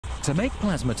To make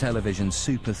plasma television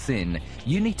super thin,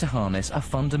 you need to harness a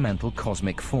fundamental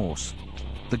cosmic force.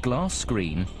 The glass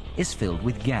screen is filled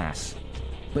with gas,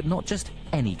 but not just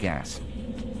any gas.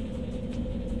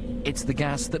 It's the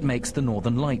gas that makes the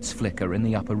northern lights flicker in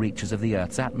the upper reaches of the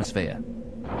Earth's atmosphere.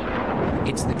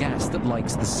 It's the gas that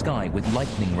lights the sky with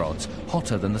lightning rods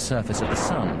hotter than the surface of the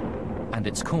sun, and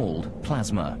it's called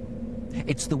plasma.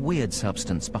 It's the weird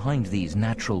substance behind these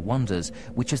natural wonders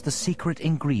which is the secret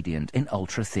ingredient in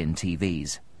ultra-thin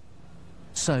TVs.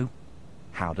 So,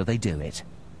 how do they do it?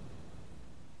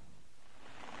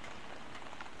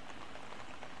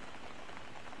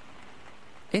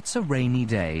 It's a rainy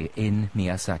day in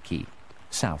Miyazaki,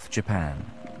 South Japan.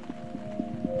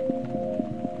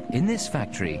 In this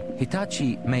factory,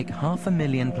 Hitachi make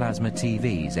 500,000 plasma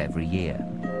TVs every year.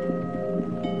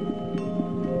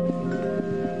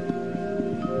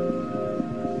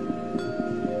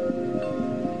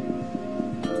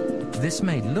 This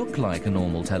may look like a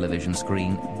normal television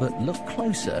screen, but look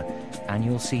closer and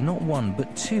you'll see not one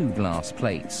but two glass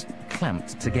plates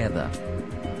clamped together.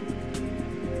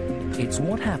 It's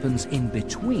what happens in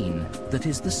between that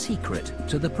is the secret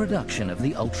to the production of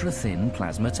the ultra-thin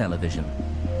plasma television.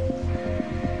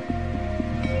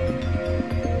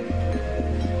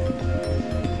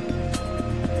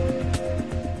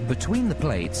 Between the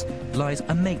plates lies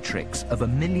a matrix of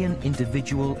 1 million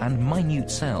individual and minute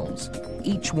cells,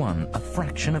 each one a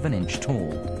fraction of an inch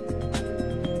tall.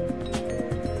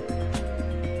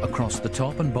 Across the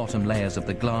top and bottom layers of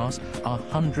the glass are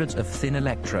hundreds of thin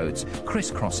electrodes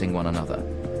crisscrossing one another.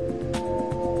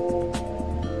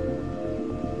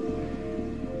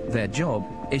 Their job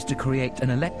is to create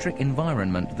an electric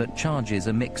environment that charges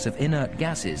a mix of inert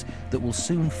gases that will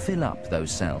soon fill up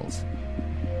those cells.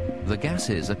 The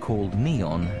gases are called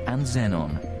neon and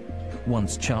xenon.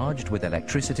 Once charged with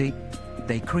electricity,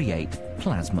 they create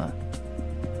plasma.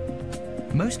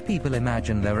 Most people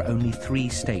imagine there are only 3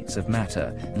 states of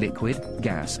matter: liquid,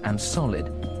 gas, and solid.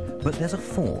 But there's a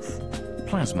fourth,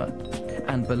 plasma.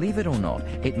 And believe it or not,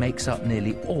 it makes up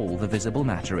nearly all the visible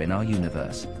matter in our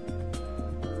universe.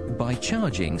 By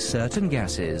charging certain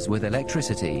gases with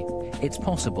electricity, it's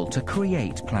possible to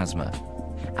create plasma.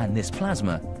 And this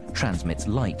plasma transmits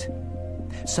light.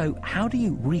 So how do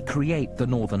you recreate the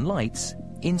northern lights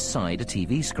inside a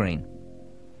TV screen?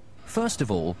 First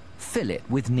of all, fill it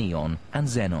with neon and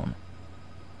xenon.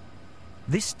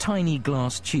 This tiny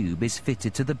glass tube is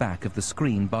fitted to the back of the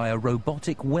screen by a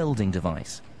robotic welding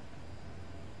device.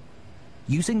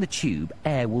 Using the tube,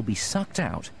 air will be sucked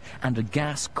out and a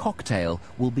gas cocktail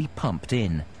will be pumped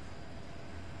in.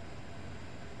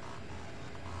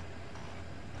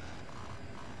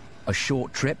 A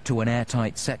short trip to an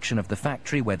airtight section of the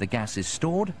factory where the gas is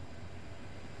stored.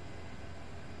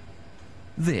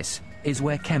 This is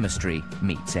where chemistry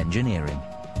meets engineering.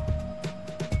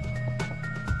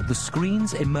 The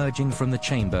screens emerging from the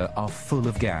chamber are full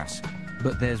of gas,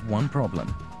 but there's one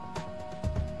problem.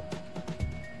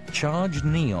 Charged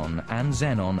neon and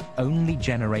xenon only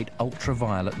generate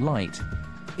ultraviolet light,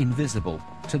 invisible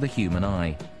to the human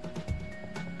eye.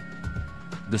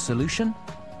 The solution?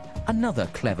 Another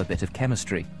clever bit of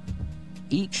chemistry.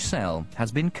 Each cell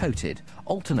has been coated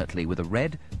alternately with a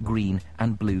red, green,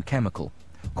 and blue chemical,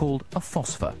 called a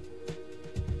phosphor.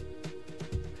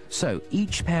 So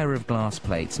each pair of glass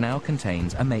plates now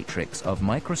contains a matrix of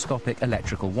microscopic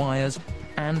electrical wires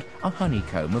and a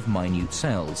honeycomb of minute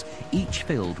cells, each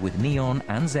filled with neon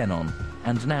and xenon,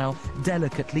 and now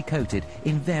delicately coated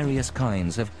in various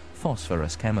kinds of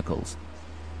phosphorus chemicals.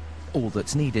 All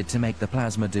that's needed to make the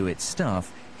plasma do its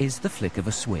stuff is the flick of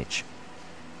a switch.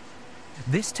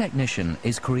 This technician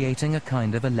is creating a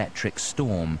kind of electric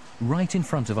storm right in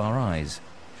front of our eyes.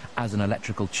 As an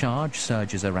electrical charge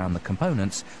surges around the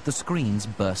components, the screens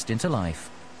burst into life,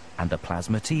 and a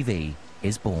plasma TV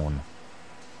is born.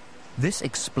 This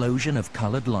explosion of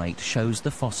colored light shows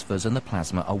the phosphors and the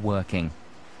plasma are working.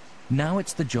 Now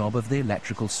it's the job of the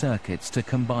electrical circuits to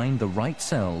combine the right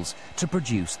cells to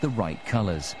produce the right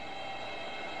colors.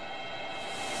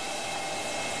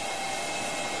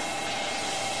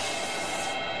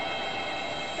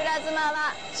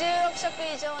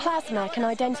 Plasma can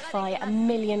identify 1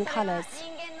 million colors.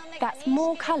 That's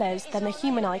more colors than the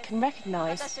human eye can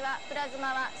recognize.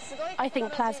 I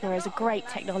think plasma is a great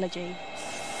technology.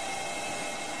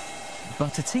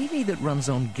 But a TV that runs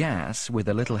on gas with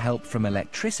a little help from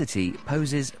electricity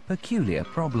poses peculiar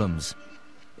problems.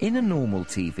 In a normal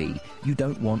TV, you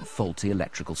don't want faulty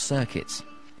electrical circuits.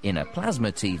 In a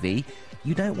plasma TV,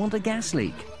 you don't want a gas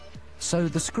leak. So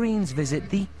the screens visit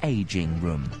the aging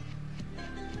room.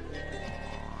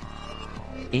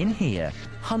 In here,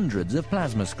 hundreds of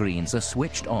plasma screens are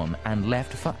switched on and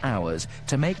left for hours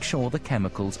to make sure the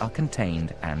chemicals are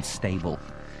contained and stable.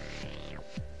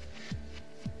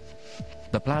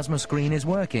 The plasma screen is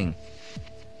working,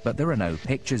 but there are no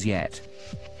pictures yet.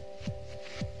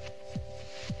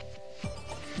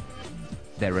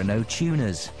 There are no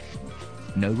tuners,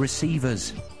 no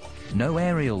receivers, no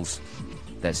aerials.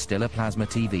 There's still a plasma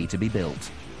TV to be built.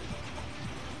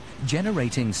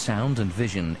 Generating sound and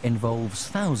vision involves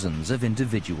thousands of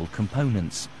individual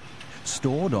components.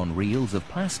 Stored on reels of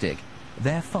plastic,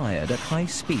 they're fired at high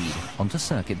speed onto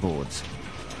circuit boards.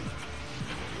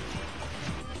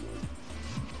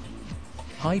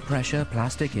 High-pressure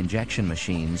plastic injection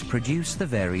machines produce the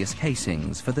various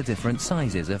casings for the different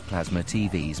sizes of plasma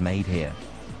TVs made here.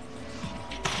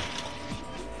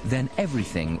 Then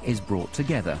everything is brought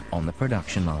together on the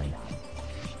production line.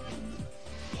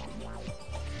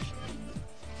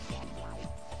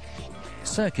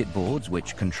 Circuit boards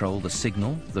which control the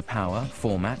signal, the power,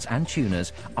 formats and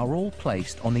tuners are all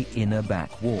placed on the inner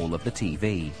back wall of the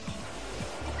TV.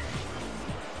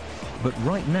 But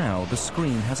right now the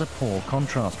screen has a poor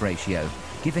contrast ratio,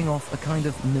 giving off a kind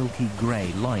of milky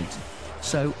grey light.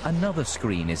 So another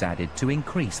screen is added to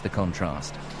increase the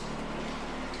contrast.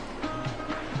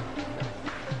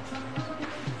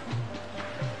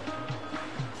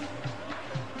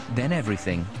 Then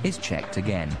everything is checked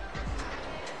again.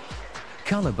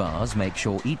 Colour bars make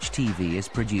sure each TV is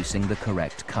producing the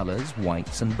correct colours,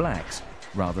 whites and blacks,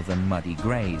 rather than muddy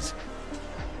greys.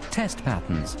 Test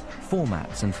patterns,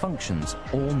 formats and functions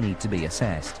all need to be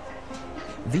assessed.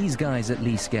 These guys at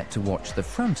least get to watch the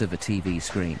front of a TV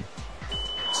screen.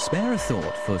 Spare a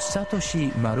thought for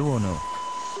Satoshi Maruono.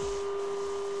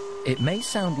 It may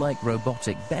sound like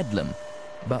robotic bedlam,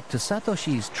 but to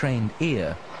Satoshi's trained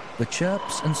ear, the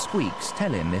chirps and squeaks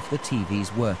tell him if the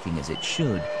TV's working as it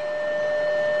should.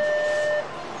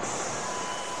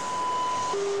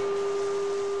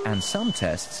 And some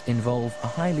tests involve a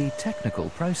highly technical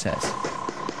process.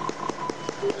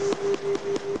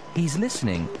 He's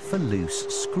listening for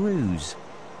loose screws.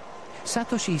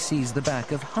 Satoshi sees the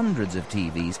back of hundreds of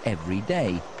TVs every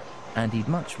day, and he'd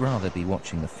much rather be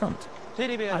watching the front.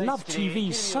 I love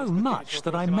TVs so much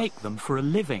that I make them for a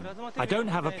living. I don't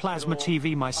have a plasma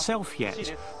TV myself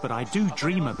yet, but I do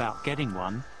dream about getting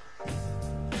one.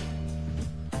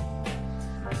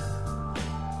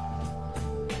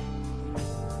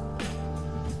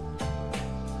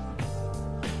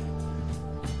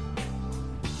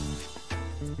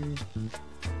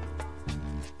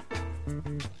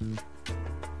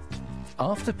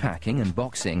 After packing and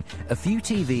boxing, a few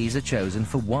TVs are chosen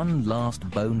for one last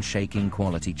bone-shaking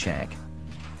quality check.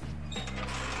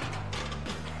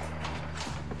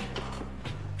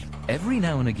 Every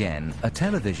now and again, a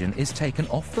television is taken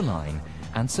off the line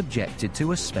and subjected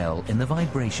to a spell in the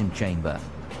vibration chamber.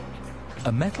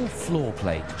 A metal floor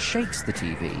plate shakes the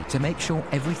TV to make sure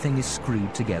everything is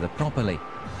screwed together properly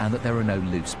and that there are no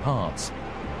loose parts.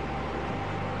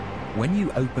 When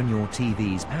you open your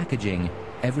TV's packaging,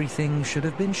 everything should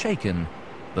have been shaken,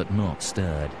 but not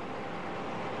stirred.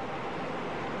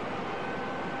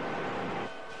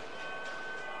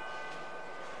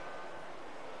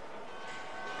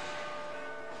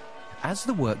 As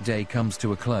the workday comes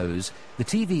to a close, the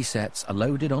TV sets are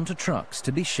loaded onto trucks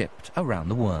to be shipped around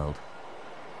the world.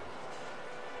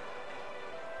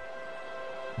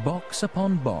 Box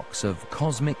upon box of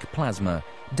cosmic plasma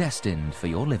destined for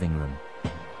your living room.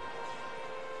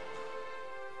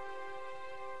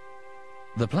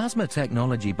 The plasma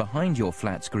technology behind your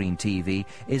flat-screen TV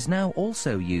is now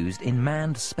also used in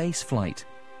manned spaceflight,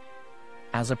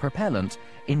 as a propellant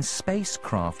in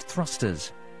spacecraft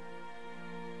thrusters.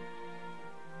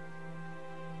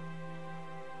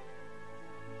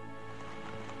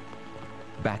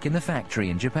 Back in the factory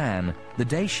in Japan, the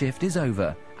day shift is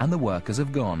over and the workers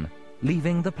have gone,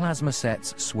 leaving the plasma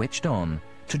sets switched on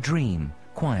to dream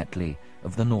quietly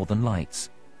of the Northern Lights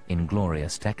in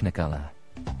glorious Technicolor.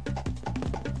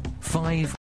 5